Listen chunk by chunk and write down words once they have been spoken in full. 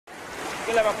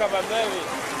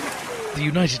The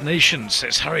United Nations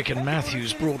says Hurricane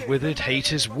Matthews brought with it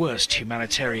Haiti's worst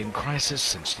humanitarian crisis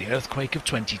since the earthquake of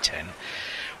 2010.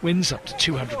 Winds up to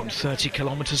 230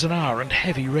 kilometers an hour and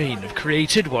heavy rain have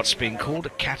created what's being called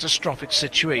a catastrophic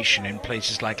situation in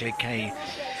places like Lake Haiti.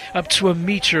 Up to a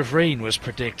metre of rain was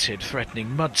predicted, threatening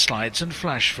mudslides and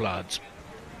flash floods.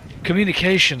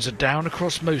 Communications are down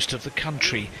across most of the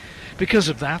country. Because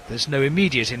of that, there's no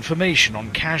immediate information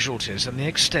on casualties and the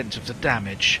extent of the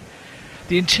damage.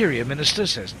 The Interior Minister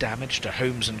says damage to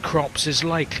homes and crops is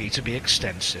likely to be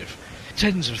extensive.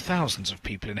 Tens of thousands of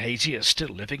people in Haiti are still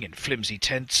living in flimsy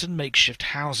tents and makeshift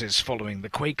houses following the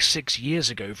quake 6 years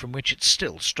ago, from which it's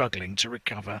still struggling to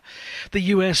recover. The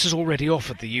US has already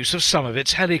offered the use of some of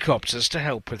its helicopters to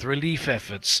help with relief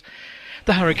efforts.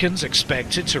 The hurricane's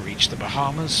expected to reach the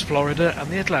Bahamas, Florida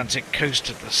and the Atlantic coast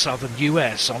of the southern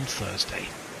US on Thursday.